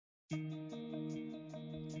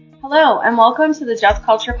Hello, and welcome to the Just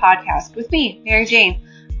Culture podcast with me, Mary Jane.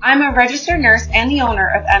 I'm a registered nurse and the owner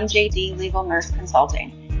of MJD Legal Nurse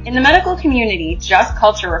Consulting. In the medical community, Just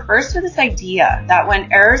Culture refers to this idea that when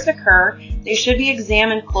errors occur, they should be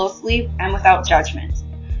examined closely and without judgment.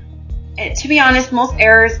 To be honest, most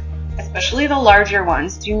errors, especially the larger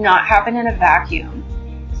ones, do not happen in a vacuum.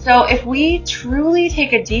 So if we truly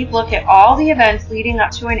take a deep look at all the events leading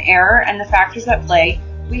up to an error and the factors at play,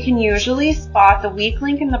 we can usually spot the weak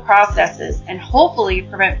link in the processes and hopefully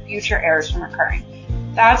prevent future errors from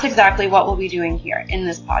occurring. That's exactly what we'll be doing here in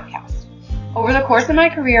this podcast. Over the course of my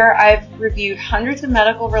career, I've reviewed hundreds of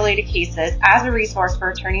medical-related cases as a resource for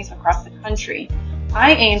attorneys across the country.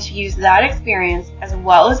 I aim to use that experience as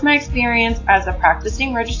well as my experience as a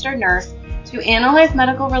practicing registered nurse to analyze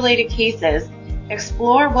medical-related cases,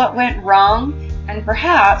 explore what went wrong, and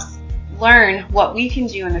perhaps learn what we can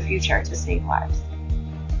do in the future to save lives.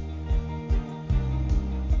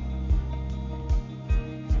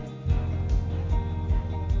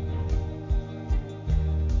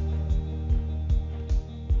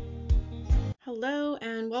 Hello,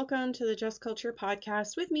 and welcome to the Just Culture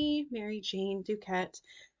podcast with me, Mary Jane Duquette.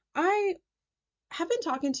 I have been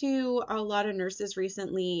talking to a lot of nurses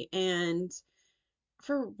recently, and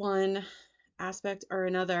for one aspect or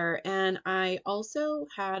another, and I also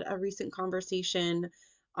had a recent conversation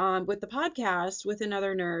with the podcast with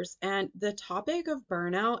another nurse, and the topic of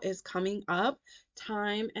burnout is coming up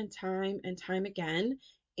time and time and time again.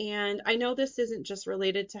 And I know this isn't just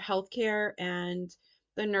related to healthcare and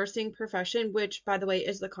the nursing profession, which, by the way,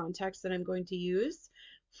 is the context that I'm going to use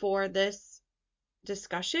for this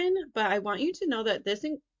discussion, but I want you to know that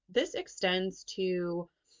this extends to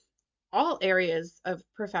all areas of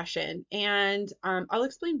profession. And I'll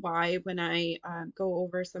explain why when I go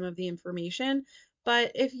over some of the information.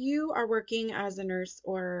 But if you are working as a nurse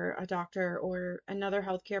or a doctor or another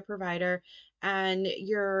healthcare provider and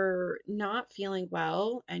you're not feeling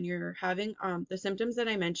well and you're having the symptoms that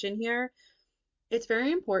I mentioned here, it's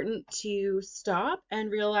very important to stop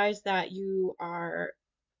and realize that you are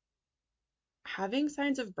having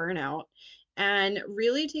signs of burnout and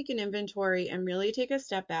really take an inventory and really take a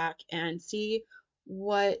step back and see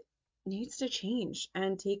what needs to change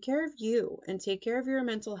and take care of you and take care of your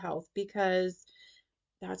mental health because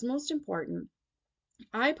that's most important.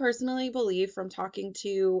 I personally believe from talking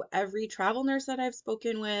to every travel nurse that I've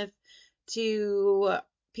spoken with to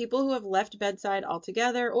people who have left bedside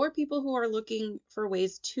altogether or people who are looking for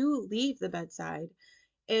ways to leave the bedside,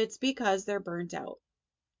 it's because they're burnt out.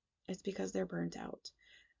 It's because they're burnt out.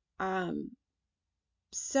 Um,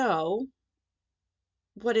 So,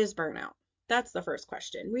 what is burnout? That's the first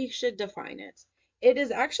question. We should define it. It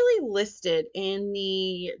is actually listed in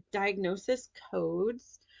the diagnosis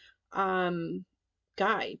codes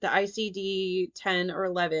guide, the ICD 10 or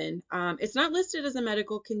 11. It's not listed as a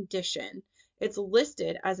medical condition. It's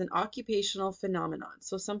listed as an occupational phenomenon.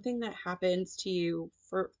 So something that happens to you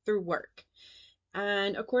through work.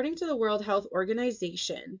 And according to the World Health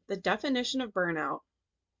Organization, the definition of burnout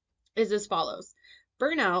is as follows.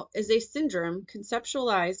 Burnout is a syndrome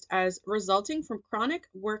conceptualized as resulting from chronic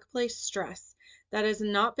workplace stress that has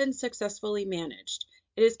not been successfully managed.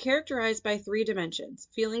 It is characterized by three dimensions: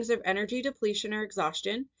 feelings of energy depletion or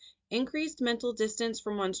exhaustion, increased mental distance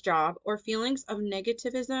from one's job, or feelings of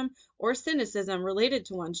negativism or cynicism related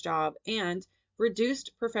to one's job, and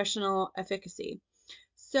reduced professional efficacy.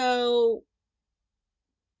 So,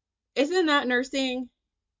 isn't that nursing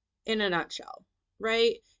in a nutshell,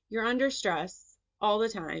 right? You're under stress all the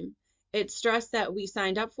time. It's stress that we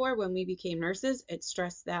signed up for when we became nurses. It's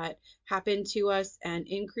stress that happened to us and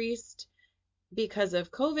increased because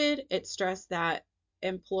of COVID. It's stress that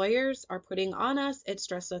employers are putting on us. It's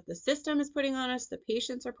stress that the system is putting on us, the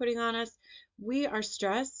patients are putting on us. We are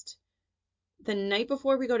stressed the night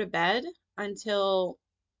before we go to bed until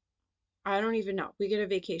I don't even know. We get a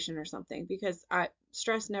vacation or something because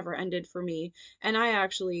stress never ended for me. And I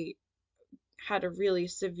actually had a really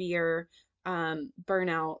severe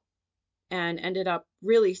burnout and ended up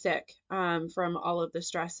really sick from all of the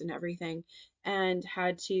stress and everything, and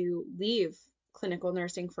had to leave clinical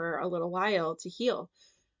nursing for a little while to heal.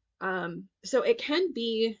 So it can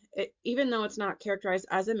be, even though it's not characterized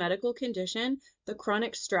as a medical condition, the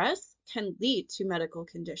chronic stress can lead to medical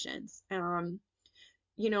conditions.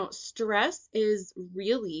 Stress is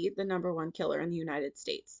really the number one killer in the United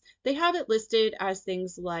States. They have it listed as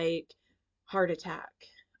things like heart attack,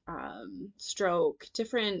 stroke,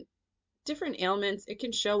 different ailments. It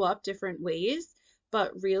can show up different ways,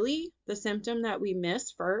 but really the symptom that we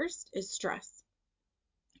miss first is stress.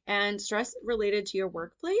 And stress related to your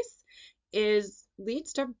workplace is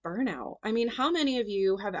leads to burnout. I mean, how many of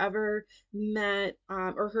you have ever met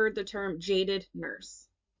or heard the term jaded nurse,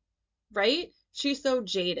 right? She's so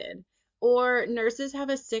jaded. Or nurses have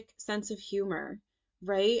a sick sense of humor,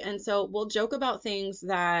 right? And so we'll joke about things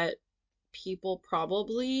that people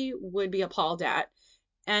probably would be appalled at.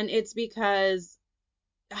 And it's because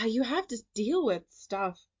you have to deal with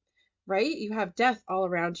stuff, right? You have death all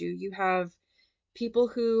around you. You have people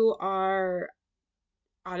who are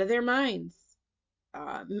out of their minds,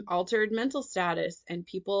 altered mental status, and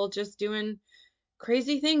people just doing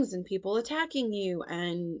crazy things, and people attacking you,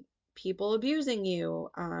 and people abusing you,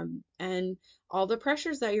 and all the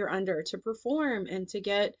pressures that you're under to perform and to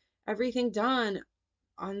get everything done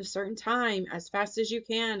on a certain time as fast as you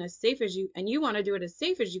can, as safe as you, and you want to do it as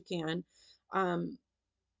safe as you can. Um,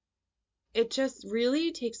 it just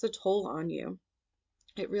really takes a toll on you.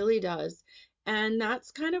 It really does. And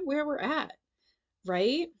that's kind of where we're at,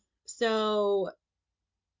 right? So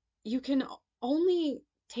you can only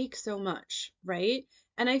take so much, right?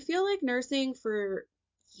 And I feel like nursing for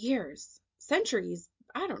years, centuries,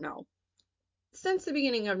 I don't know, since the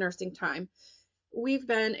beginning of nursing time, we've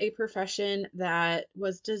been a profession that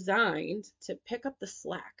was designed to pick up the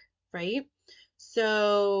slack, right?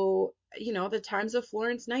 So, the times of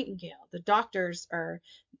Florence Nightingale, the doctors are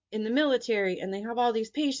in the military and they have all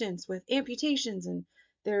these patients with amputations and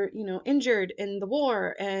they're, injured in the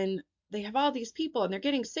war and they have all these people and they're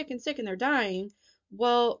getting sick and sick and they're dying.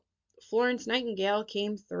 Well, Florence Nightingale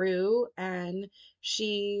came through and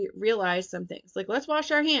she realized some things. Like, let's wash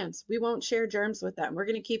our hands. We won't share germs with them. We're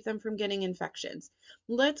going to keep them from getting infections.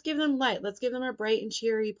 Let's give them light. Let's give them a bright and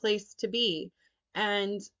cheery place to be.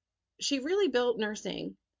 And she really built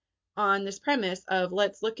nursing on this premise of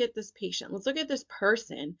let's look at this patient. Let's look at this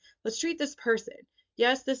person. Let's treat this person.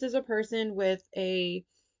 Yes, this is a person with a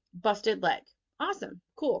busted leg. Awesome.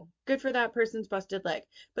 Cool. Good for that person's busted leg.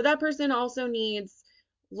 But that person also needs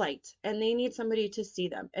light and they need somebody to see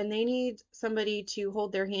them and they need somebody to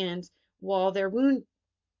hold their hand while their wound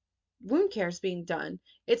care is being done.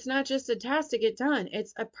 It's not just a task to get done,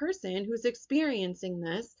 it's a person who's experiencing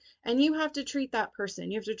this, and you have to treat that person.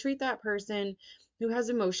 You have to treat that person who has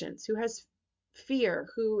emotions, who has fear,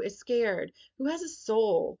 who is scared, who has a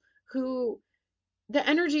soul, who the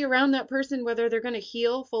energy around that person, whether they're going to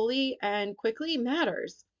heal fully and quickly,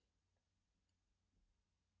 matters.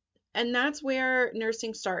 And that's where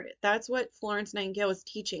nursing started. That's what Florence Nightingale was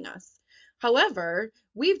teaching us. However,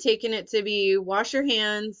 we've taken it to be wash your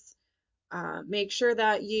hands, make sure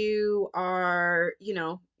that you are,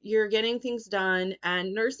 you're getting things done.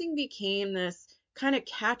 And nursing became this kind of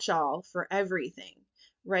catch-all for everything,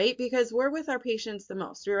 right? Because we're with our patients the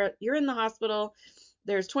most. You're in the hospital.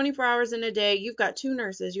 There's 24 hours in a day. You've got two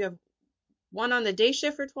nurses. You have one on the day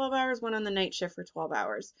shift for 12 hours, one on the night shift for 12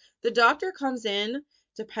 hours. The doctor comes in,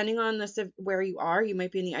 depending on where you are, you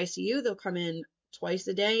might be in the ICU, they'll come in twice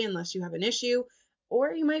a day unless you have an issue,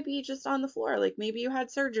 or you might be just on the floor, like maybe you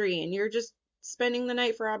had surgery and you're just spending the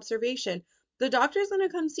night for observation. The doctor's going to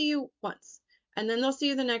come see you once, and then they'll see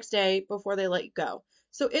you the next day before they let you go.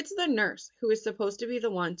 So it's the nurse who is supposed to be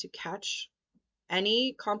the one to catch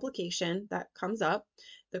any complication that comes up.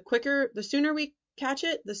 The sooner we catch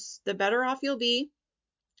it, the better off you'll be.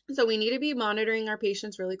 So we need to be monitoring our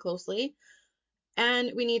patients really closely.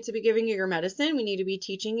 And we need to be giving you your medicine. We need to be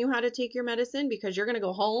teaching you how to take your medicine because you're going to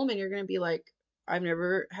go home and you're going to be like, I've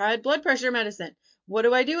never had blood pressure medicine. What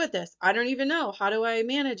do I do with this? I don't even know. How do I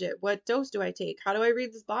manage it? What dose do I take? How do I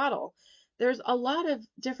read this bottle? There's a lot of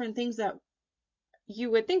different things that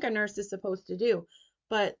you would think a nurse is supposed to do.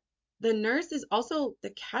 But the nurse is also the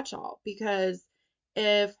catch-all because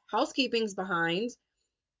if housekeeping's behind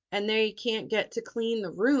and they can't get to clean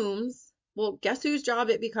the rooms, well, guess whose job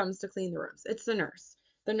it becomes to clean the rooms? It's the nurse.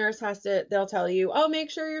 The nurse they'll tell you, oh, make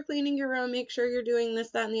sure you're cleaning your room, make sure you're doing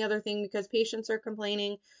this, that, and the other thing because patients are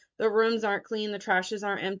complaining, the rooms aren't clean, the trashes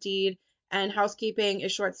aren't emptied, and housekeeping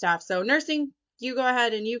is short staffed. So nursing, you go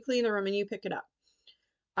ahead and you clean the room and you pick it up.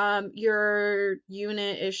 Your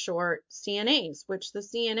unit is short CNAs, which the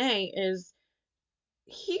CNA is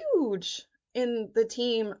huge in the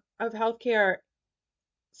team of healthcare.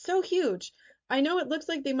 So huge. I know it looks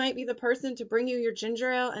like they might be the person to bring you your ginger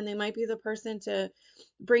ale and they might be the person to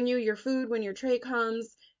bring you your food when your tray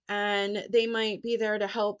comes and they might be there to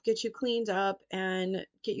help get you cleaned up and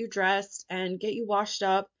get you dressed and get you washed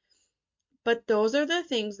up. But those are the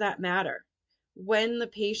things that matter. When the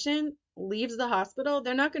patient leaves the hospital,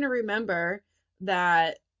 they're not going to remember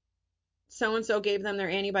that so and so gave them their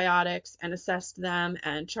antibiotics and assessed them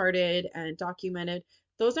and charted and documented.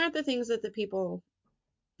 Those aren't the things that the people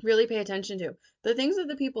really pay attention to. The things that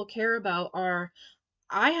the people care about are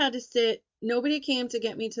I had to sit Nobody came to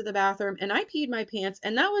get me to the bathroom, and I peed my pants,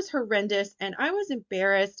 and that was horrendous, and I was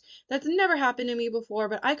embarrassed. That's never happened to me before,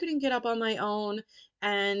 but I couldn't get up on my own,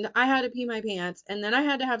 and I had to pee my pants, and then I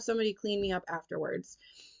had to have somebody clean me up afterwards.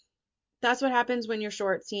 That's what happens when you're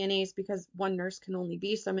short CNAs because one nurse can only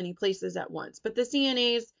be so many places at once. But the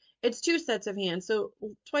CNAs, it's two sets of hands, so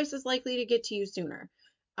twice as likely to get to you sooner.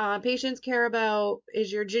 Patients care about,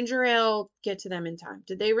 is your ginger ale get to them in time?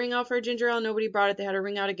 Did they ring out for a ginger ale? Nobody brought it. They had to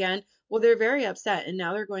ring out again. Well, they're very upset, and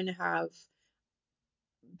now they're going to have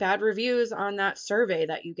bad reviews on that survey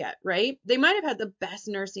that you get, right? They might have had the best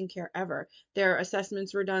nursing care ever. Their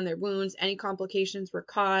assessments were done, their wounds, any complications were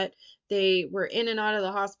caught. They were in and out of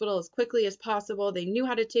the hospital as quickly as possible. They knew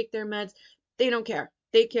how to take their meds. They don't care.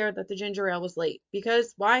 They care that the ginger ale was late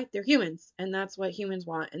because why? They're humans, and that's what humans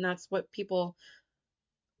want, and that's what people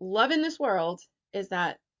love in this world is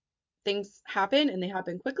that things happen and they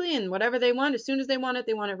happen quickly and whatever they want, as soon as they want it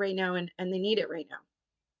right now and they need it right now.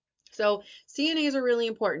 So CNAs are really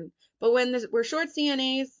important. But when we're short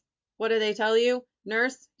CNAs, what do they tell you?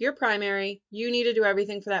 Nurse, you're primary. You need to do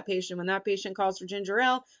everything for that patient. When that patient calls for ginger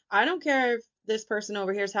ale, I don't care if this person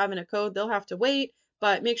over here is having a code, they'll have to wait,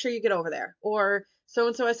 but make sure you get over there. Or so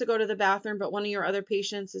and so has to go to the bathroom, but one of your other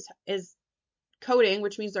patients is coding,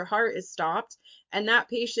 which means their heart is stopped, and that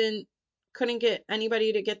patient couldn't get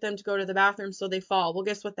anybody to get them to go to the bathroom, so they fall. Well,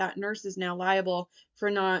 guess what? That nurse is now liable for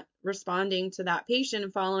not responding to that patient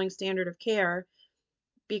and following standard of care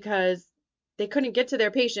because they couldn't get to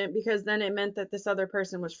their patient because then it meant that this other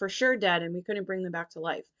person was for sure dead and we couldn't bring them back to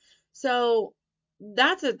life. So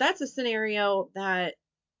that's a scenario that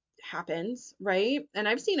happens, right? And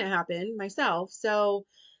I've seen it happen myself. So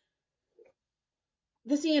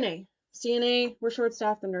the CNA. CNA, we're short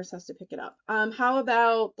staffed, the nurse has to pick it up. How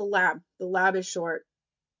about the lab? The lab is short.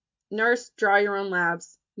 Nurse, draw your own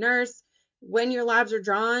labs. Nurse, when your labs are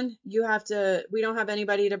drawn, we don't have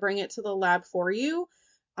anybody to bring it to the lab for you,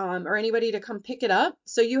 or anybody to come pick it up.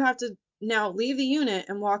 So you have to now leave the unit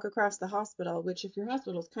and walk across the hospital, which if your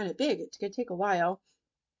hospital is kind of big, it could take a while.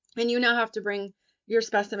 And you now have to bring your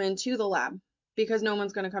specimen to the lab because no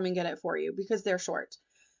one's going to come and get it for you because they're short.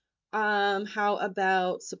 How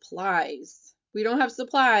about supplies? We don't have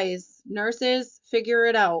supplies. Nurses, figure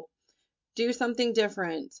it out. Do something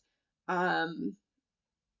different. Um,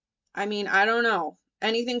 I mean, I don't know.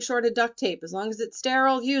 Anything short of duct tape, as long as it's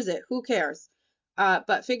sterile, use it. Who cares?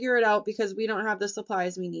 But figure it out because we don't have the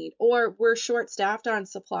supplies we need. Or we're short staffed on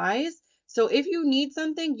supplies. So if you need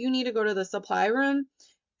something, you need to go to the supply room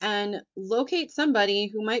and locate somebody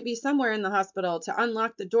who might be somewhere in the hospital to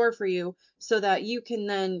unlock the door for you so that you can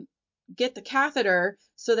then get the catheter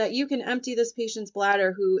so that you can empty this patient's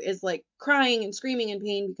bladder who is like crying and screaming in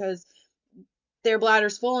pain because their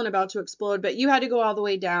bladder's full and about to explode, but you had to go all the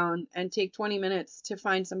way down and take 20 minutes to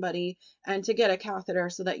find somebody and to get a catheter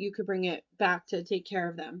so that you could bring it back to take care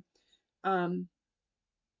of them. Um,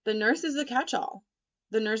 the nurse is the catch-all.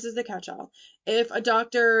 The nurse is the catch-all. If a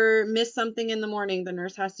doctor missed something in the morning, the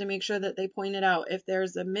nurse has to make sure that they point it out. If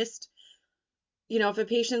there's a missed, if a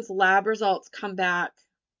patient's lab results come back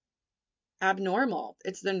abnormal,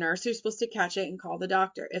 it's the nurse who's supposed to catch it and call the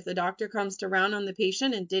doctor. If the doctor comes to round on the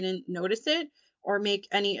patient and didn't notice it or make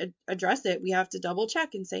any address it, we have to double check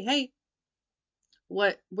and say, hey,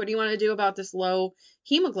 what do you want to do about this low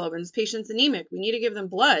hemoglobin? This patient's anemic. We need to give them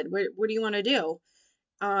blood. What do you want to do?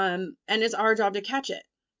 And it's our job to catch it.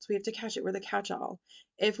 So we have to catch it. We're the catch-all.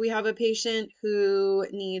 If we have a patient who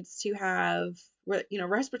needs to have,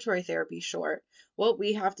 respiratory therapy short, well,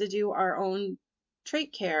 we have to do our own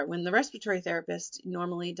trach care when the respiratory therapist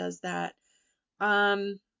normally does that.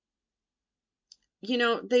 Um,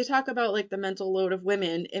 they talk about like the mental load of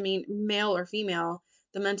women. I mean, male or female,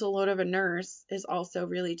 the mental load of a nurse is also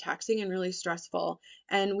really taxing and really stressful.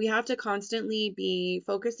 And we have to constantly be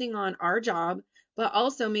focusing on our job, but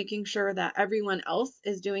also making sure that everyone else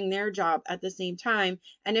is doing their job at the same time.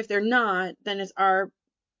 And if they're not, then it's our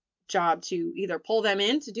job to either pull them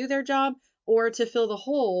in to do their job or to fill the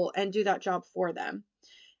hole and do that job for them.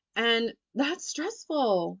 And that's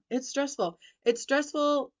stressful. It's stressful. It's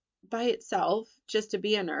stressful by itself just to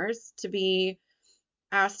be a nurse, to be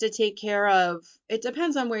asked to take care of. It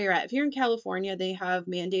depends on where you're at. If you're in California, they have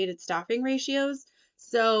mandated staffing ratios.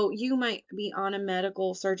 So you might be on a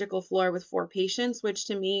medical surgical floor with 4 patients, which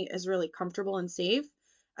to me is really comfortable and safe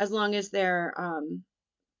as long as they're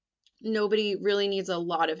nobody really needs a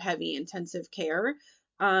lot of heavy intensive care.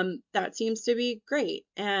 That seems to be great.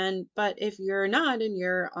 But if you're not and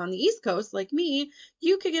you're on the East Coast like me,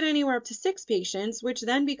 you could get anywhere up to 6 patients, which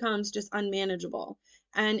then becomes just unmanageable.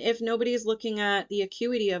 And if nobody's looking at the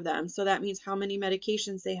acuity of them, so that means how many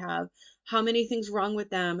medications they have, How many things wrong with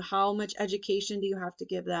them? How much education do you have to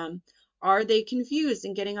give them? Are they confused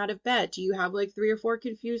and getting out of bed? Do you have like 3 or 4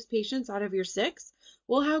 confused patients out of your 6?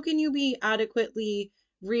 Well, how can you be adequately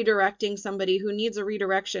redirecting somebody who needs a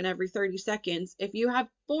redirection every 30 seconds if you have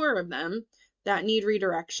 4 of them that need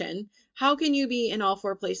redirection? How can you be in all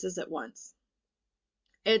 4 places at once?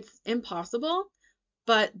 It's impossible,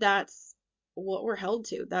 but that's what we're held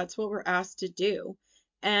to. That's what we're asked to do.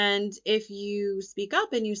 And if you speak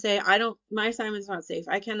up and you say, my assignment's not safe.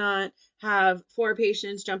 I cannot have 4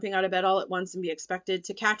 patients jumping out of bed all at once and be expected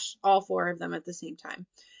to catch all 4 of them at the same time.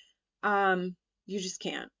 You just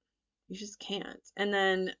can't. You just can't. And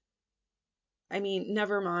then, I mean,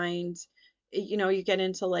 never mind, you get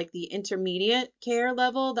into like the intermediate care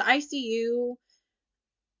level, the ICU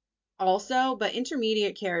also, but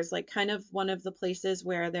intermediate care is like kind of one of the places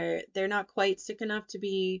where they're not quite sick enough to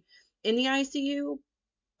be in the ICU,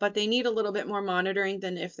 but they need a little bit more monitoring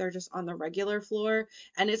than if they're just on the regular floor.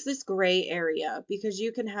 And it's this gray area because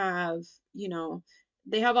you can have,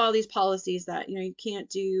 they have all these policies that, you can't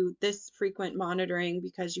do this frequent monitoring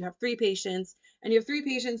because you have 3 patients and you have 3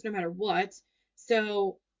 patients no matter what.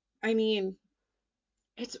 So, I mean,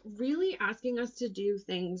 it's really asking us to do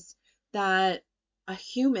things that a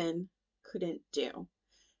human couldn't do.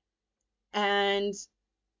 And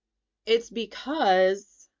it's because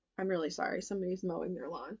I'm really sorry, somebody's mowing their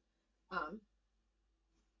lawn. Um,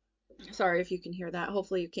 Sorry if you can hear that.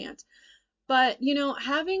 Hopefully you can't. But,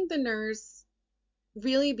 having the nurse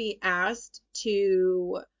really be asked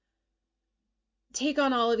to take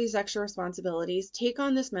on all of these extra responsibilities, take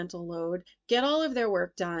on this mental load, get all of their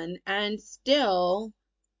work done, and still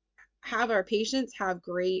have our patients have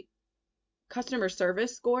great customer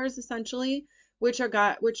service scores essentially, which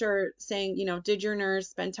are saying, did your nurse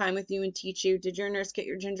spend time with you and teach you? Did your nurse get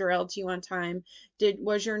your ginger ale to you on time?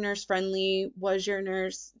 Was your nurse friendly?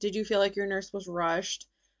 Did you feel like your nurse was rushed?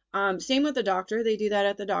 Same with the doctor. They do that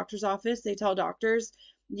at the doctor's office. They tell doctors,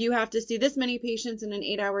 you have to see this many patients in an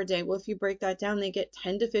 8-hour day. Well, if you break that down, they get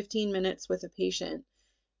 10 to 15 minutes with a patient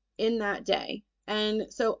in that day.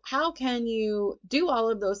 And so, how can you do all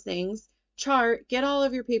of those things, chart, get all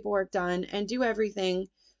of your paperwork done, and do everything?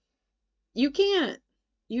 You can't.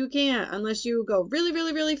 You can't unless you go really,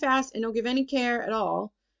 really, really fast and don't give any care at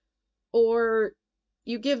all, or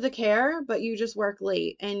you give the care, but you just work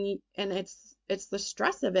late, and it's the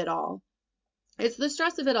stress of it all. It's the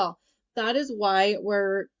stress of it all. That is why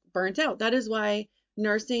we're burnt out. That is why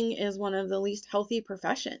nursing is one of the least healthy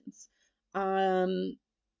professions. Um,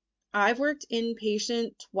 I've worked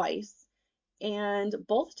inpatient twice, and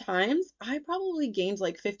both times I probably gained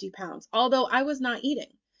like 50 pounds, although I was not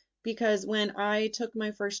eating because when I took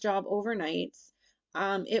my first job overnights,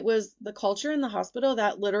 it was the culture in the hospital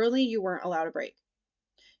that literally you weren't allowed a break.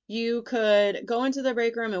 You could go into the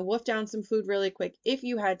break room and wolf down some food really quick if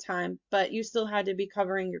you had time, but you still had to be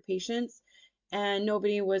covering your patients and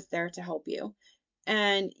nobody was there to help you.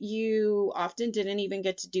 And you often didn't even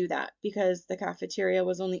get to do that because the cafeteria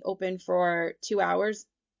was only open for 2 hours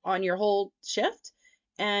on your whole shift.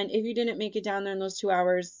 And if you didn't make it down there in those 2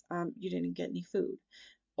 hours, you didn't get any food.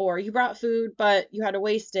 Or you brought food, but you had to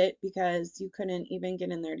waste it because you couldn't even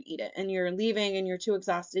get in there to eat it. And you're leaving and you're too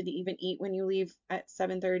exhausted to even eat when you leave at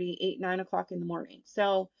 7:30, 8, 9 o'clock in the morning.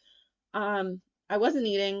 So, um, I wasn't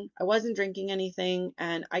eating, I wasn't drinking anything,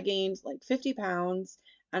 and I gained like 50 pounds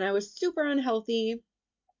and I was super unhealthy.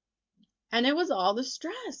 And it was all the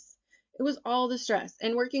stress. It was all the stress.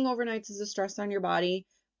 And working overnights is a stress on your body,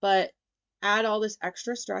 but add all this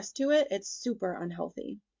extra stress to it, it's super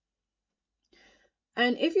unhealthy.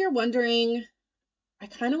 And if you're wondering, I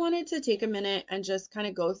kind of wanted to take a minute and just kind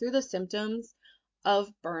of go through the symptoms of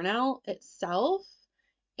burnout itself,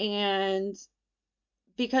 and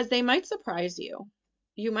because they might surprise you.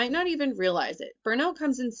 You might not even realize it. Burnout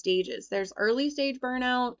comes in stages. There's early stage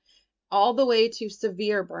burnout all the way to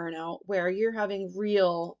severe burnout where you're having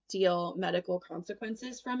real deal medical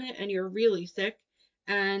consequences from it and you're really sick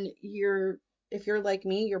and if you're like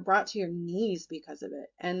me, you're brought to your knees because of it.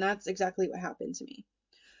 And that's exactly what happened to me.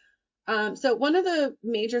 So one of the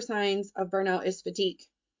major signs of burnout is fatigue,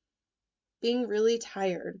 being really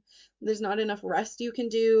tired. There's not enough rest you can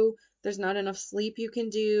do. There's not enough sleep you can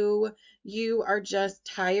do. You are just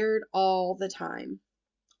tired all the time.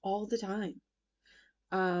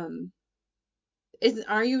 Um,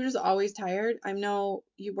 are you just always tired? I know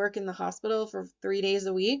you work in the hospital for 3 days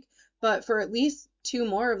a week, but for at least 2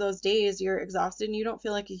 more of those days, you're exhausted and you don't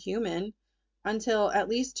feel like a human until at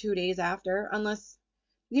least 2 days after, unless,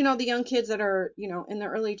 the young kids that are, in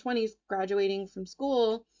their early 20s graduating from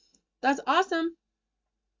school. That's awesome.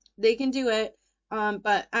 They can do it.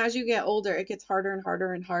 But as you get older, it gets harder and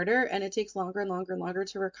harder and harder, and it takes longer and longer and longer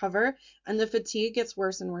to recover, and the fatigue gets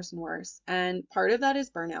worse and worse and worse. And part of that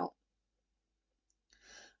is burnout.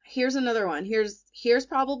 Here's another one. Here's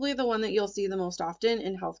probably the one that you'll see the most often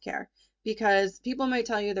in healthcare because people might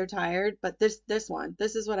tell you they're tired, but this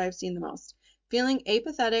is what I've seen the most. Feeling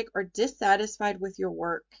apathetic or dissatisfied with your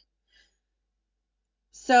work.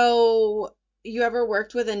 So, you ever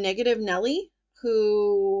worked with a negative Nelly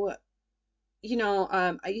who,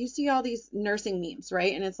 you see all these nursing memes,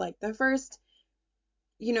 right? And it's like the first,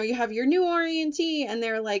 you have your new orientee and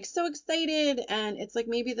they're like so excited and it's like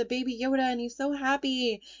maybe the baby Yoda and he's so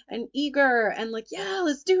happy and eager and like, yeah,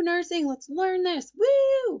 let's do nursing, let's learn this,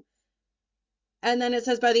 woo! And then it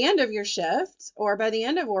says by the end of your shift or by the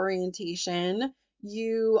end of orientation,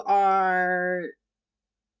 you are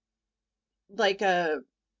like a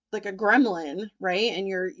like a gremlin, right? And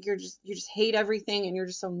you just hate everything and you're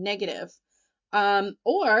just so negative.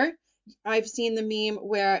 Or I've seen the meme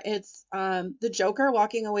where it's the Joker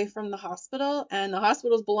walking away from the hospital and the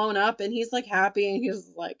hospital's blown up and he's like happy and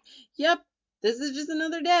he's like, "Yep, this is just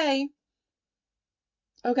another day."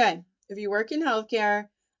 Okay, if you work in healthcare,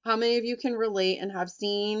 how many of you can relate and have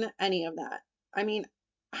seen any of that? I mean,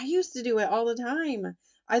 I used to do it all the time.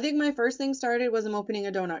 I think my first thing started was I'm opening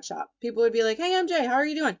a donut shop. People would be like, "Hey MJ, how are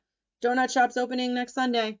you doing? Donut shop's opening next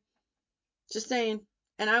Sunday." Just saying.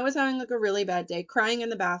 And I was having like a really bad day, crying in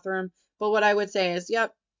the bathroom. But what I would say is,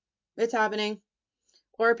 "Yep, it's happening."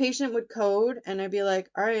 Or a patient would code and I'd be like,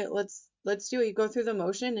 "All right, let's do it." You go through the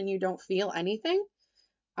motion and you don't feel anything.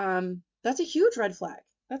 That's a huge red flag.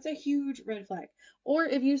 That's a huge red flag. Or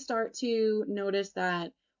if you start to notice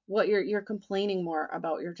that what you're complaining more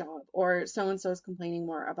about your job or so and so is complaining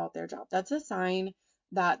more about their job, that's a sign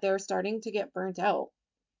that they're starting to get burnt out.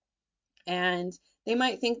 And they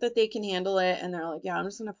might think that they can handle it and they're like, "Yeah, I'm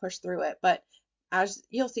just going to push through it." But as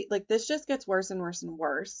you'll see, like this just gets worse and worse and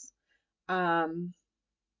worse um,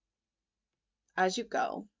 as you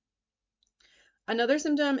go. Another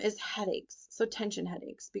symptom is headaches, so tension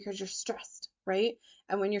headaches, because you're stressed, right?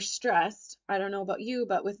 And when you're stressed, I don't know about you,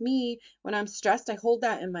 but with me, when I'm stressed, I hold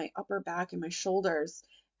that in my upper back and my shoulders.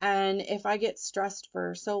 And if I get stressed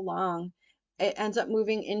for so long, it ends up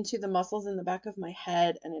moving into the muscles in the back of my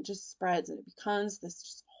head and it just spreads and it becomes this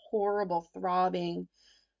just horrible throbbing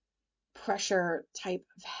pressure type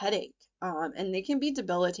of headache. And they can be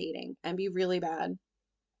debilitating and be really bad.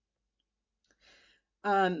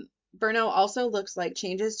 Um, Burnout also looks like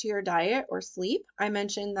changes to your diet or sleep. I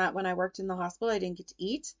mentioned that when I worked in the hospital, I didn't get to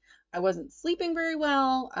eat. I wasn't sleeping very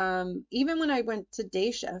well. Even when I went to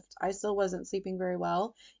day shift, I still wasn't sleeping very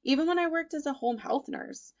well. Even when I worked as a home health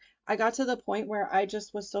nurse, I got to the point where I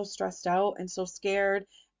just was so stressed out and so scared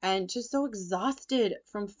and just so exhausted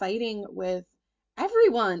from fighting with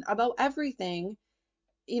everyone about everything.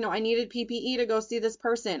 I needed PPE to go see this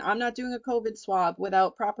person. I'm not doing a COVID swab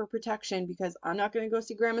without proper protection because I'm not going to go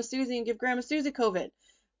see Grandma Susie and give Grandma Susie COVID.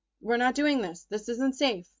 We're not doing this. This isn't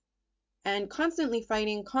safe. And constantly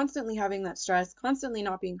fighting, constantly having that stress, constantly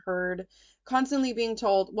not being heard, constantly being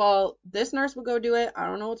told, "Well, this nurse will go do it. I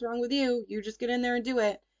don't know what's wrong with you. You just get in there and do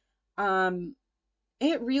it." Um,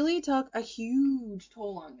 it really took a huge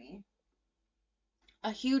toll on me.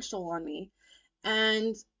 A huge toll on me.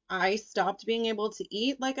 And I stopped being able to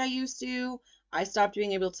eat like I used to. I stopped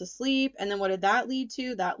being able to sleep. And then what did that lead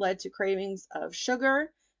to? That led to cravings of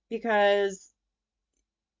sugar because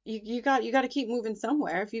you got to keep moving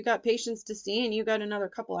somewhere. If you got patients to see and you got another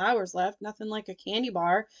couple hours left, nothing like a candy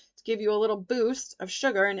bar to give you a little boost of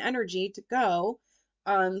sugar and energy to go.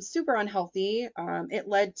 Super unhealthy. It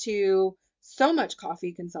led to so much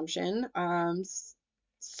coffee consumption.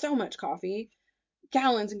 So much coffee,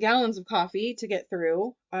 gallons and gallons of coffee to get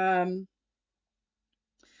through. And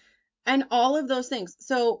all of those things.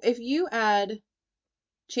 So if you add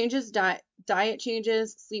diet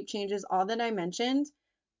changes, sleep changes, all that I mentioned,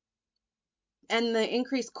 and the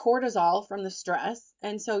increased cortisol from the stress,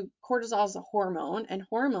 and so cortisol is a hormone, and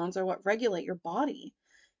hormones are what regulate your body.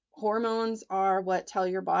 Hormones are what tell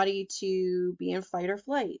your body to be in fight or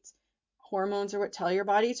flight. Hormones are what tell your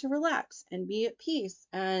body to relax and be at peace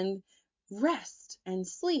and rest and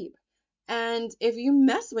sleep. And if you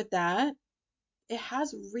mess with that, it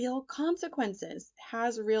has real consequences. It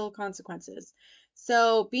has real consequences.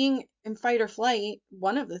 So being in fight or flight,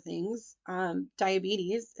 one of the things,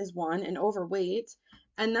 diabetes is one, and overweight,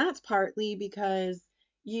 and that's partly because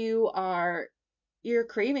you are you're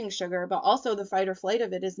craving sugar, but also the fight or flight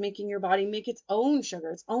of it is making your body make its own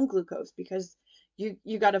sugar, its own glucose, because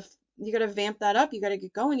you gotta vamp that up, you gotta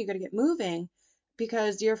get going, you gotta get moving,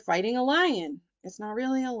 because you're fighting a lion It's not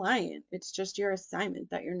really a lion. It's just your assignment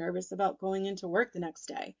that you're nervous about going into work the next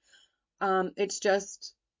day. It's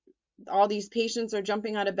just all these patients are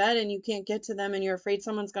jumping out of bed and you can't get to them and you're afraid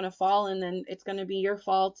someone's going to fall and then it's going to be your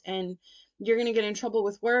fault and you're going to get in trouble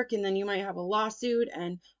with work and then you might have a lawsuit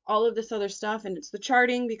and all of this other stuff, and it's the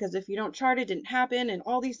charting because if you don't chart it didn't happen and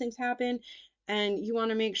all these things happen, and you want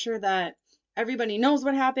to make sure that everybody knows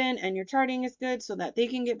what happened and your charting is good so that they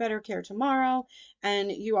can get better care tomorrow,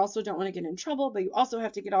 and you also don't want to get in trouble, but you also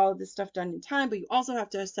have to get all of this stuff done in time, but you also have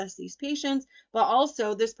to assess these patients, but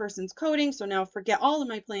also this person's coding, so now forget all of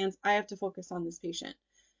my plans. I have to focus on this patient.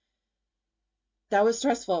 That was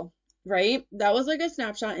stressful, right? That was like a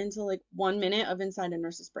snapshot into like 1 minute of inside a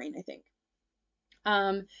nurse's brain, I think.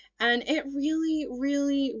 Um, and it really,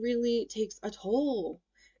 really, really takes a toll.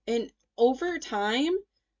 And over time,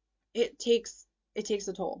 it takes it takes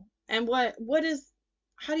a toll. And what is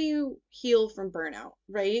how do you heal from burnout,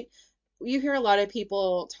 right? You hear a lot of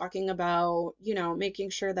people talking about,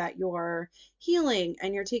 making sure that you're healing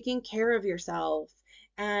and you're taking care of yourself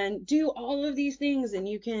and do all of these things and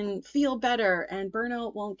you can feel better and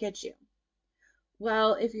burnout won't get you.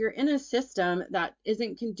 Well, if you're in a system that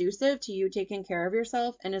isn't conducive to you taking care of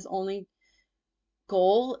yourself and is only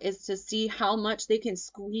goal is to see how much they can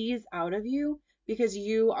squeeze out of you because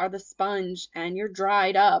you are the sponge and you're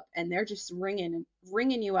dried up and they're just wringing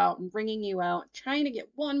you out and wringing you out, trying to get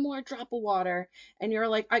one more drop of water. And you're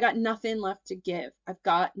like, I got nothing left to give. I've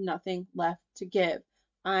got nothing left to give.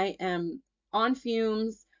 I am on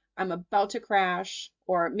fumes. I'm about to crash,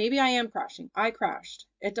 or maybe I am crashing. I crashed.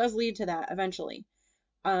 It does lead to that eventually.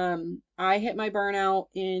 I hit my burnout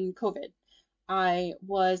in COVID. I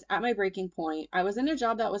was at my breaking point. I was in a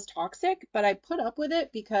job that was toxic, but I put up with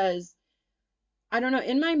it because I don't know,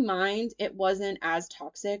 in my mind, it wasn't as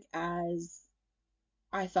toxic as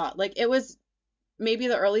I thought. Like it was maybe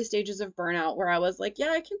the early stages of burnout where I was like,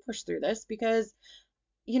 yeah, I can push through this because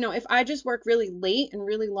if I just work really late and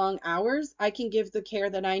really long hours, I can give the care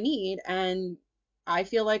that I need. And I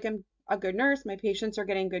feel like I'm a good nurse. My patients are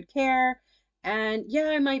getting good care. And yeah,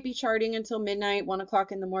 I might be charting until midnight, 1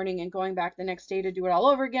 o'clock in the morning, and going back the next day to do it all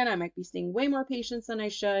over again. I might be seeing way more patients than I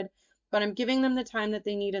should, but I'm giving them the time that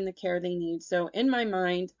they need and the care they need. So in my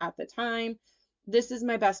mind at the time, this is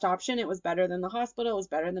my best option. It was better than the hospital. It was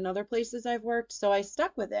better than other places I've worked. So I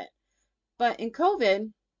stuck with it. But in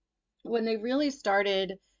COVID, when they really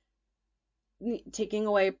started taking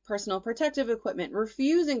away personal protective equipment,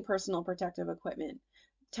 refusing personal protective equipment,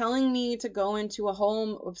 telling me to go into a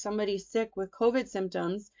home of somebody sick with COVID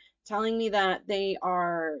symptoms, telling me that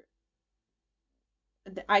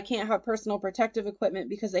I can't have personal protective equipment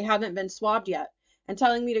because they haven't been swabbed yet, and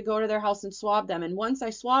telling me to go to their house and swab them. And once I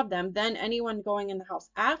swab them, then anyone going in the house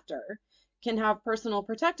after can have personal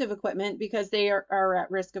protective equipment because they are at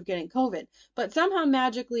risk of getting COVID. But somehow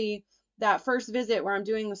magically, that first visit where I'm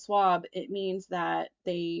doing the swab, it means that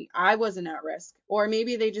I wasn't at risk, or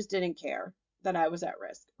maybe they just didn't care that I was at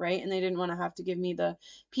risk, right? And they didn't want to have to give me the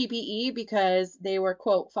PPE because they were,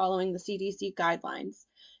 quote, following the CDC guidelines.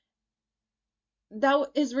 That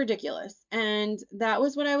is ridiculous. And that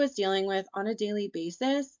was what I was dealing with on a daily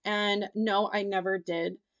basis. And no, I never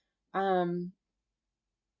did um,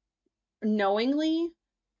 knowingly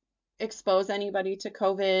expose anybody to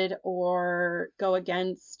COVID or go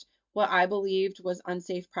against what I believed was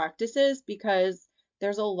unsafe practices because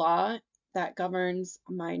there's a law that governs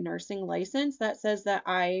my nursing license that says that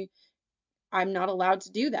I'm not allowed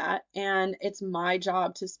to do that. And it's my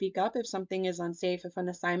job to speak up if something is unsafe, if an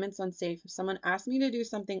assignment's unsafe, if someone asks me to do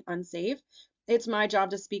something unsafe, it's my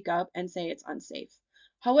job to speak up and say it's unsafe.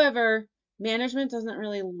 However, management doesn't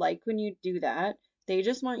really like when you do that. They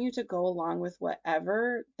just want you to go along with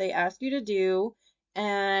whatever they ask you to do.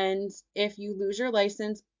 And if you lose your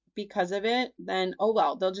license because of it, then oh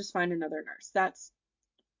well, they'll just find another nurse. That's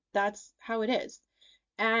how it is.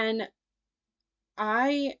 And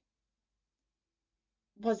I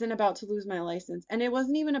wasn't about to lose my license. And it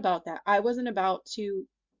wasn't even about that. I wasn't about to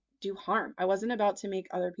do harm. I wasn't about to make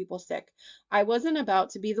other people sick. I wasn't about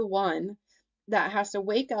to be the one that has to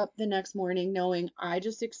wake up the next morning knowing I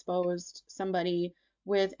just exposed somebody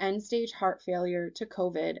with end stage heart failure to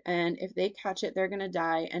COVID. And if they catch it, they're going to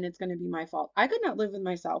die and it's going to be my fault. I could not live with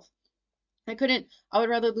myself. I couldn't, I would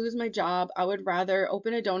rather lose my job. I would rather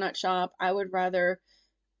open a donut shop. I would rather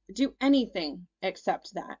do anything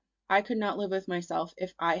except that. I could not live with myself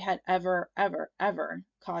if I had ever, ever, ever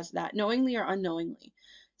caused that, knowingly or unknowingly.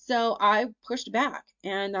 So I pushed back,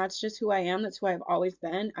 and that's just who I am. That's who I've always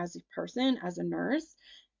been as a person, as a nurse.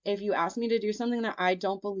 If you ask me to do something that I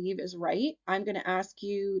don't believe is right, I'm going to ask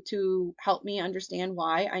you to help me understand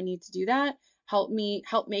why I need to do that.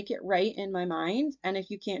 help make it right in my mind. And if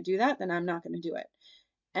you can't do that, then I'm not going to do it.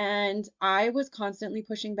 And I was constantly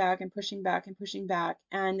pushing back and pushing back and pushing back,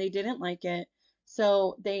 and they didn't like it.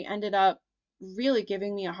 So they ended up really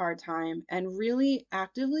giving me a hard time and really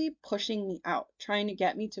actively pushing me out, trying to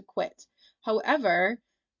get me to quit. However,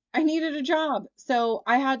 I needed a job. So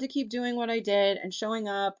I had to keep doing what I did and showing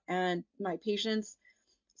up, and my patients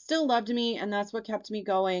still loved me, and that's what kept me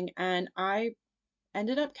going. And I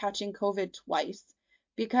ended up catching COVID twice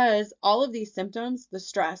because all of these symptoms, the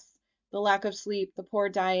stress, the lack of sleep, the poor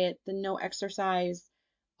diet, the no exercise,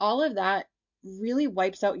 all of that really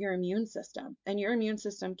wipes out your immune system, and your immune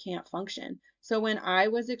system can't function. So when I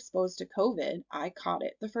was exposed to COVID, I caught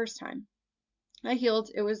it the first time. I healed,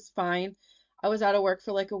 it was fine. I was out of work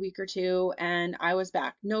for like a week or two and I was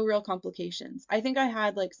back. No real complications. I think I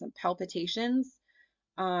had like some palpitations,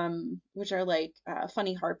 which are like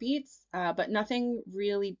funny heartbeats, but nothing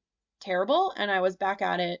really terrible. And I was back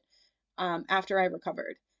at it after I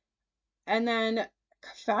recovered. And then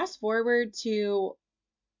fast forward to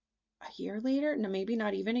a year later, no, maybe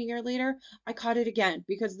not even a year later, I caught it again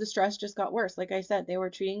because the stress just got worse. Like I said, they were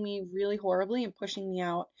treating me really horribly and pushing me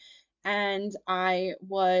out. And I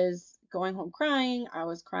was going home crying. I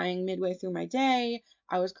was crying midway through my day.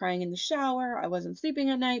 I was crying in the shower. I wasn't sleeping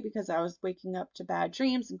at night because I was waking up to bad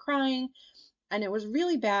dreams and crying. And it was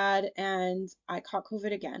really bad. And I caught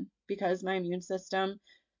COVID again because my immune system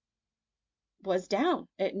was down.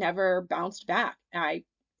 It never bounced back.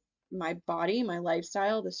 My body, my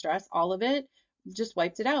lifestyle, the stress, all of it just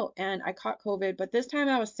wiped it out. And I caught COVID, but this time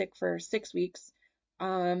I was sick for 6 weeks.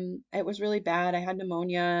 It was really bad. I had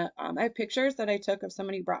pneumonia. I have pictures that I took of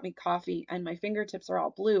somebody brought me coffee and my fingertips are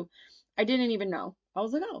all blue. I didn't even know. I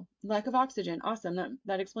was like, oh, lack of oxygen. Awesome.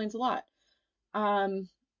 That explains a lot. Um,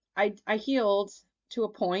 I healed to a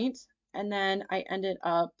point, and then I ended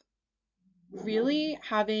up really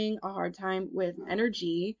having a hard time with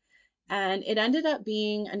energy, and it ended up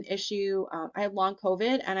being an issue. I had long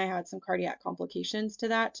COVID and I had some cardiac complications to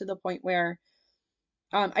that, to the point where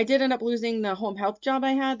I did end up losing the home health job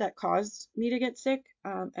I had that caused me to get sick.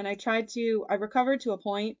 And I recovered to a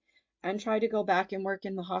point and tried to go back and work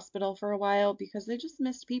in the hospital for a while because I just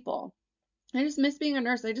missed people. I just miss being a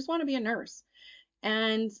nurse. I just want to be a nurse.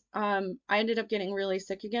 And I ended up getting really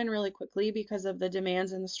sick again really quickly because of the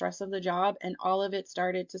demands and the stress of the job, and all of it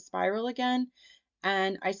started to spiral again.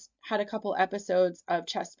 And had a couple episodes of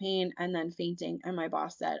chest pain and then fainting, and my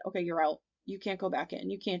boss said, "Okay, you're out. You can't go back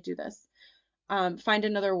in. You can't do this. Find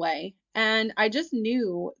another way." And I just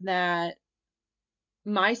knew that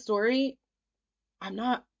my story, I'm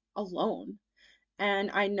not alone.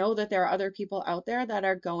 And I know that there are other people out there that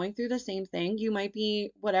are going through the same thing. You might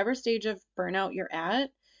be whatever stage of burnout you're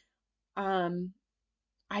at. Um,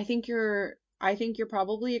 I think you're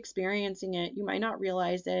probably experiencing it. You might not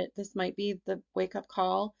realize it. This might be the wake up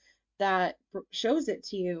call that shows it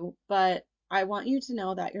to you, but I want you to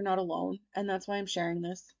know that you're not alone, and that's why I'm sharing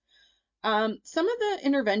this. Some of the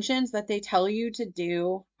interventions that they tell you to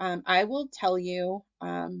do, I will tell you.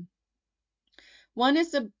 One is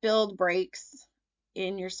to build breaks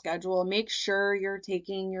in your schedule. Make sure you're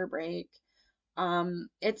taking your break.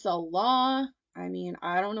 It's a law. I mean,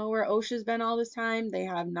 I don't know where OSHA's been all this time. They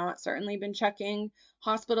have not certainly been checking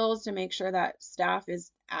hospitals to make sure that staff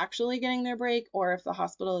is actually getting their break, or if the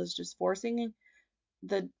hospital is just forcing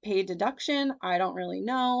the paid deduction. I don't really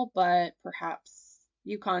know, but perhaps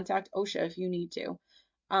you contact OSHA if you need to.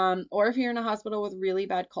 Or if you're in a hospital with really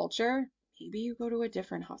bad culture, maybe you go to a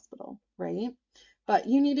different hospital, right? But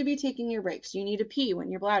you need to be taking your breaks. You need to pee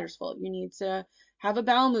when your bladder's full. You need to have a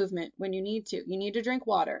bowel movement when you need to. You need to drink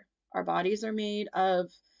water. Our bodies are made of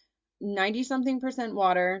 90 something percent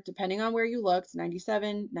water, depending on where you look, it's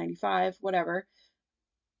 97, 95, whatever.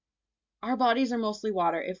 Our bodies are mostly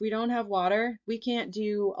water. If we don't have water, we can't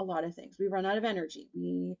do a lot of things. We run out of energy.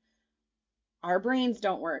 Our brains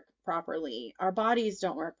don't work properly. Our bodies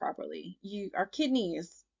don't work properly. Our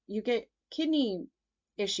kidneys, you get kidney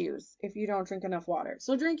issues if you don't drink enough water.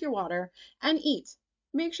 So drink your water and eat.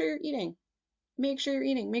 Make sure you're eating. Make sure you're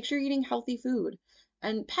eating. Make sure you're eating healthy food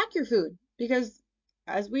and pack your food, because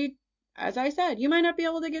as we as I said, you might not be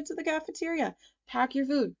able to get to the cafeteria. Pack your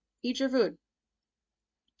food. Eat your food.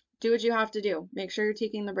 Do what you have to do. Make sure you're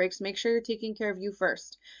taking the breaks. Make sure you're taking care of you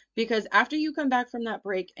first. Because after you come back from that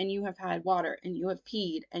break and you have had water and you have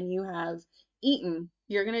peed and you have eaten,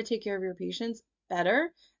 you're going to take care of your patients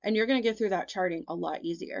better, and you're going to get through that charting a lot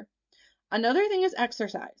easier. Another thing is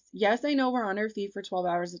exercise. Yes, I know we're on our feet for 12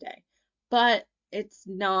 hours a day, but it's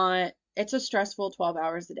a stressful 12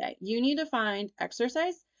 hours a day. You need to find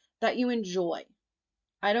exercise that you enjoy.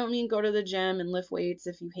 I don't mean go to the gym and lift weights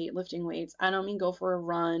if you hate lifting weights. I don't mean go for a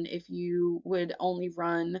run if you would only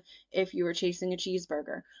run if you were chasing a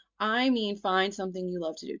cheeseburger. I mean find something you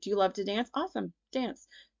love to do. Do you love to dance? Awesome, dance.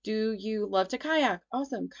 Do you love to kayak?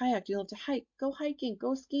 Awesome, kayak. Do you love to hike? Go hiking,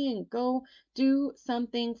 go skiing, go do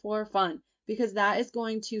something for fun because that is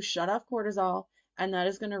going to shut off cortisol and that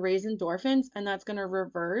is going to raise endorphins and that's going to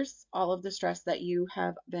reverse all of the stress that you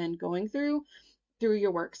have been going through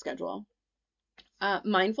your work schedule.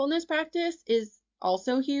 Mindfulness practice is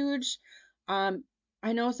also huge. Um,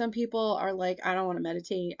 I know some people are like, I don't want to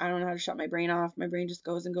meditate. I don't know how to shut my brain off. My brain just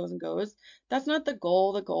goes and goes and goes. That's not the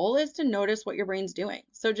goal. The goal is to notice what your brain's doing.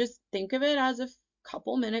 So just think of it as a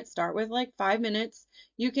couple minutes. Start with like 5 minutes.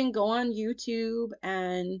 You can go on YouTube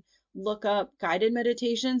and look up guided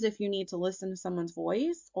meditations if you need to listen to someone's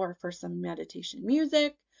voice or for some meditation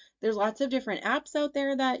music. There's lots of different apps out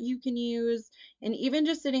there that you can use. And even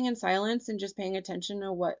just sitting in silence and just paying attention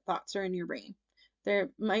to what thoughts are in your brain. They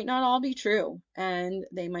might not all be true, and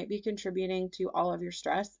they might be contributing to all of your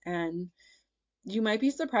stress, and you might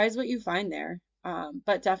be surprised what you find there.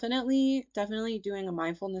 But definitely doing a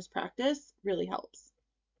mindfulness practice really helps.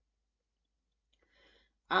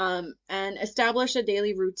 And establish a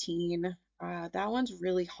daily routine. That one's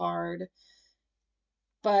really hard,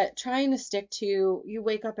 but trying to stick to you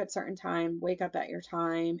wake up at certain time, wake up at your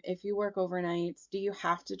time. If you work overnights, do you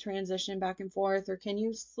have to transition back and forth, or can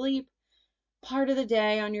you sleep part of the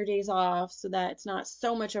day on your days off so that it's not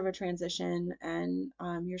so much of a transition and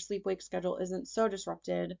your sleep wake schedule isn't so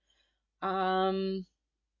disrupted? Um,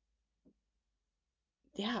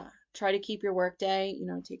 yeah, try to keep your work day,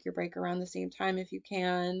 take your break around the same time if you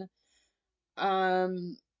can.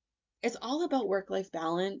 Um, it's all about work-life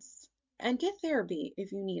balance and get therapy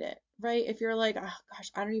if you need it, right? If you're like, oh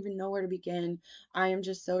gosh, I don't even know where to begin. I am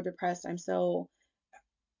just so depressed. I'm so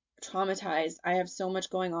traumatized. I have so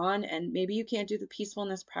much going on, and maybe you can't do the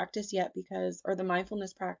peacefulness practice yet or the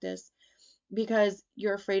mindfulness practice because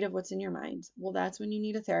you're afraid of what's in your mind. Well, that's when you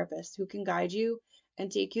need a therapist who can guide you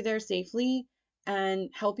and take you there safely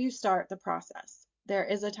and help you start the process. There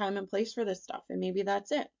is a time and place for this stuff, and maybe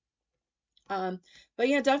that's it. But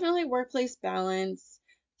yeah, definitely workplace balance.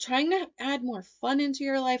 Trying to add more fun into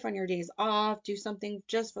your life on your days off, do something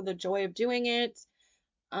just for the joy of doing it.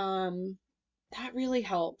 Um, that really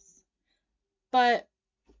helps. But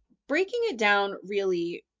breaking it down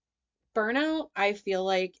really, burnout, I feel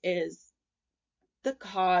like, is the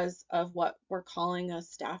cause of what we're calling a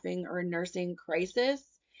staffing or nursing crisis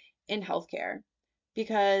in healthcare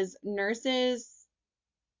because nurses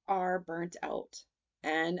are burnt out.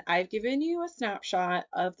 And I've given you a snapshot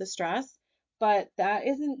of the stress, but that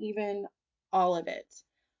isn't even all of it.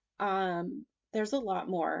 There's a lot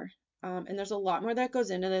more. And there's a lot more that goes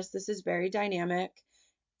into this. This is very dynamic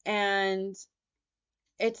and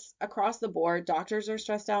it's across the board. Doctors are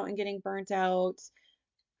stressed out and getting burnt out,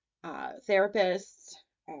 therapists,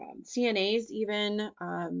 CNAs, even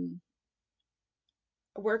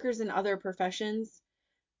workers in other professions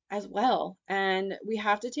as well. And we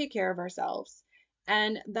have to take care of ourselves.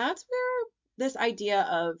 And that's where this idea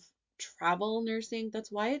of travel nursing,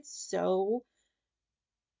 that's why it's so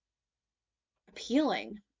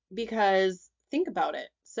appealing because think about it.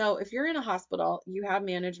 So if you're in a hospital, you have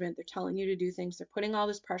management, they're telling you to do things, they're putting all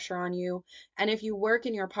this pressure on you. And if you work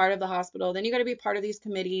and you're part of the hospital, then you got to be part of these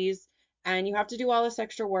committees and you have to do all this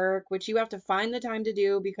extra work, which you have to find the time to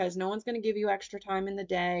do because no one's going to give you extra time in the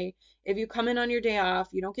day. If you come in on your day off,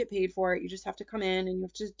 you don't get paid for it. You just have to come in and you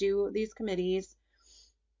have to do these committees.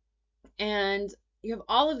 And you have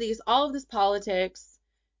all of this politics,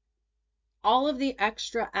 all of the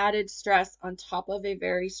extra added stress on top of a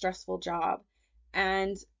very stressful job.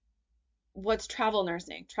 And what's travel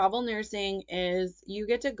nursing? Travel nursing is you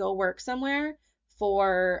get to go work somewhere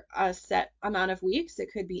for a set amount of weeks.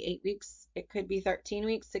 It could be 8 weeks, it could be 13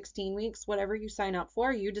 weeks, 16 weeks, whatever you sign up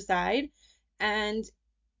for, you decide. And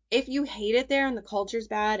if you hate it there and the culture's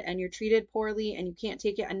bad and you're treated poorly and you can't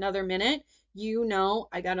take it another minute,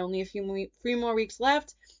 I got only a few more weeks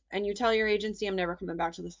left, and you tell your agency I'm never coming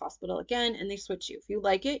back to this hospital again, and they switch you. If you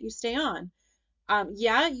like it, you stay on.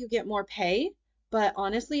 Yeah, you get more pay, but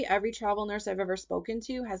honestly, every travel nurse I've ever spoken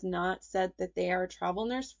to has not said that they are a travel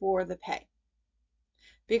nurse for the pay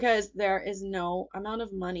because there is no amount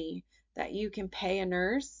of money that you can pay a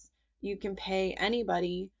nurse, you can pay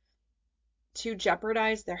anybody to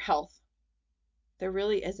jeopardize their health. There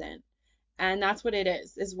really isn't. And that's what it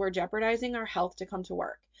is we're jeopardizing our health to come to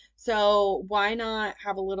work. So why not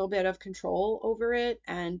have a little bit of control over it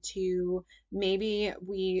and to maybe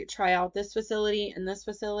we try out this facility and this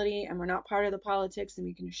facility and we're not part of the politics and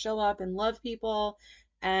we can show up and love people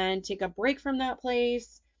and take a break from that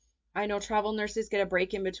place. I know travel nurses get a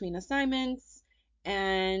break in between assignments,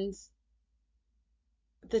 and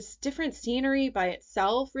this different scenery by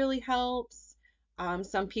itself really helps.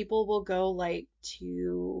 Some people will go like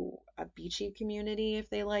to a beachy community if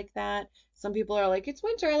they like that. Some people are like, it's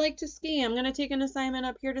winter, I like to ski. I'm gonna take an assignment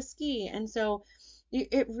up here to ski. And so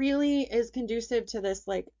it really is conducive to this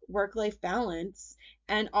like work-life balance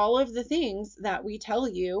and all of the things that we tell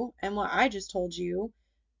you and what I just told you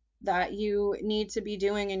that you need to be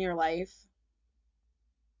doing in your life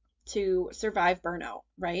to survive burnout,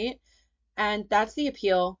 right? And that's the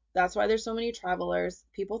appeal. That's why there's so many travelers.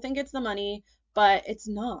 People think it's the money, but it's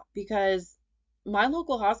not because my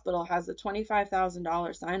local hospital has a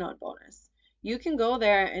 $25,000 sign-on bonus. You can go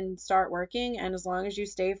there and start working, and as long as you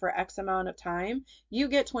stay for X amount of time, you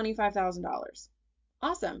get $25,000.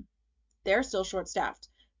 Awesome. They're still short-staffed.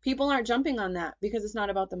 People aren't jumping on that because it's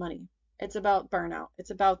not about the money. It's about burnout.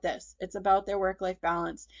 It's about this. It's about their work-life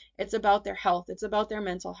balance. It's about their health. It's about their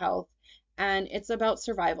mental health. And it's about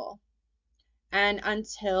survival. And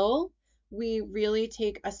until we really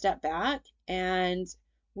take a step back and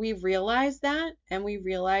we realize that, and we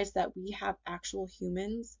realize that we have actual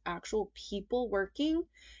humans, actual people working,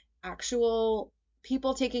 actual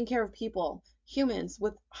people taking care of people, humans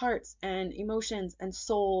with hearts and emotions and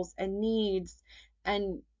souls and needs.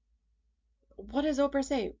 And what does Oprah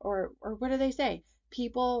say? Or what do they say?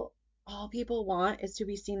 People, all people want is to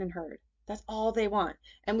be seen and heard. That's all they want.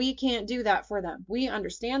 And we can't do that for them. We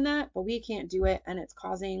understand that, but we can't do it, and it's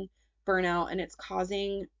causing burnout, and it's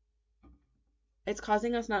causing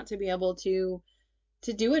us not to be able to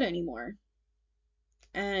do it anymore.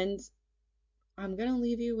 And I'm gonna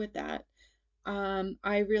leave you with that.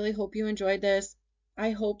 I really hope you enjoyed this.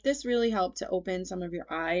 I hope this really helped to open some of your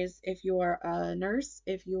eyes if you're a nurse,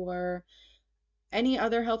 if you're any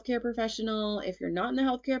other healthcare professional, if you're not in the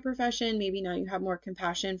healthcare profession, maybe now you have more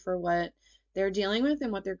compassion for what they're dealing with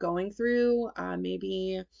and what they're going through.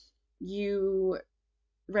 Maybe you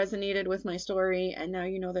resonated with my story and now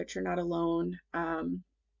you know that you're not alone.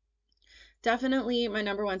 Definitely, my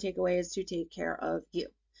number one takeaway is to take care of you.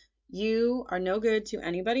 You are no good to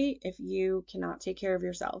anybody if you cannot take care of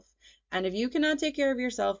yourself. And if you cannot take care of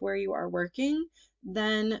yourself where you are working,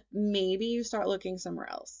 then maybe you start looking somewhere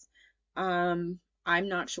else. I'm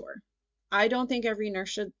not sure. I don't think every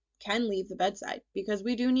nurse can leave the bedside because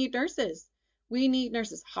we do need nurses. We need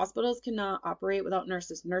nurses. Hospitals cannot operate without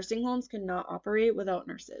nurses. Nursing homes cannot operate without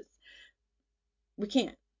nurses. We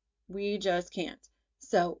can't. We just can't.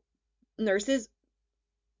 So, nurses,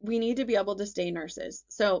 we need to be able to stay nurses.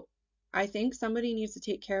 So I think somebody needs to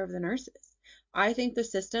take care of the nurses. I think the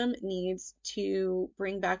system needs to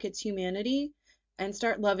bring back its humanity and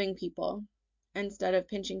start loving people instead of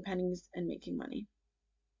pinching pennies and making money.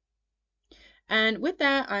 And with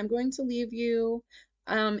that, I'm going to leave you.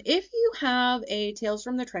 If you have a Tales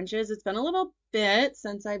from the Trenches, it's been a little bit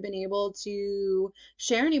since I've been able to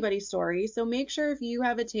share anybody's story. So make sure if you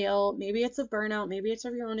have a tale, maybe it's of burnout, maybe it's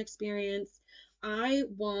of your own experience, I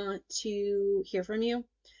want to hear from you.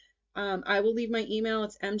 I will leave my email.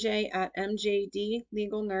 It's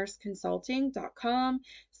mj@mjdlegalnurseconsulting.com.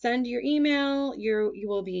 Send your email. You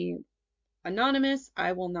will be anonymous.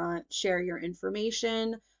 I will not share your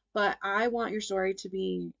information, but I want your story to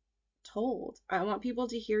be told. I want people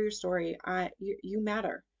to hear your story. You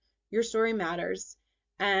matter. Your story matters.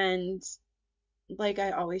 And like I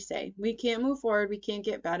always say, we can't move forward, we can't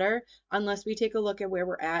get better unless we take a look at where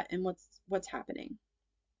we're at and what's happening.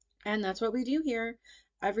 And that's what we do here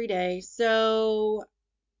every day. So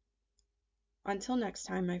until next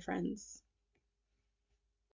time, my friends.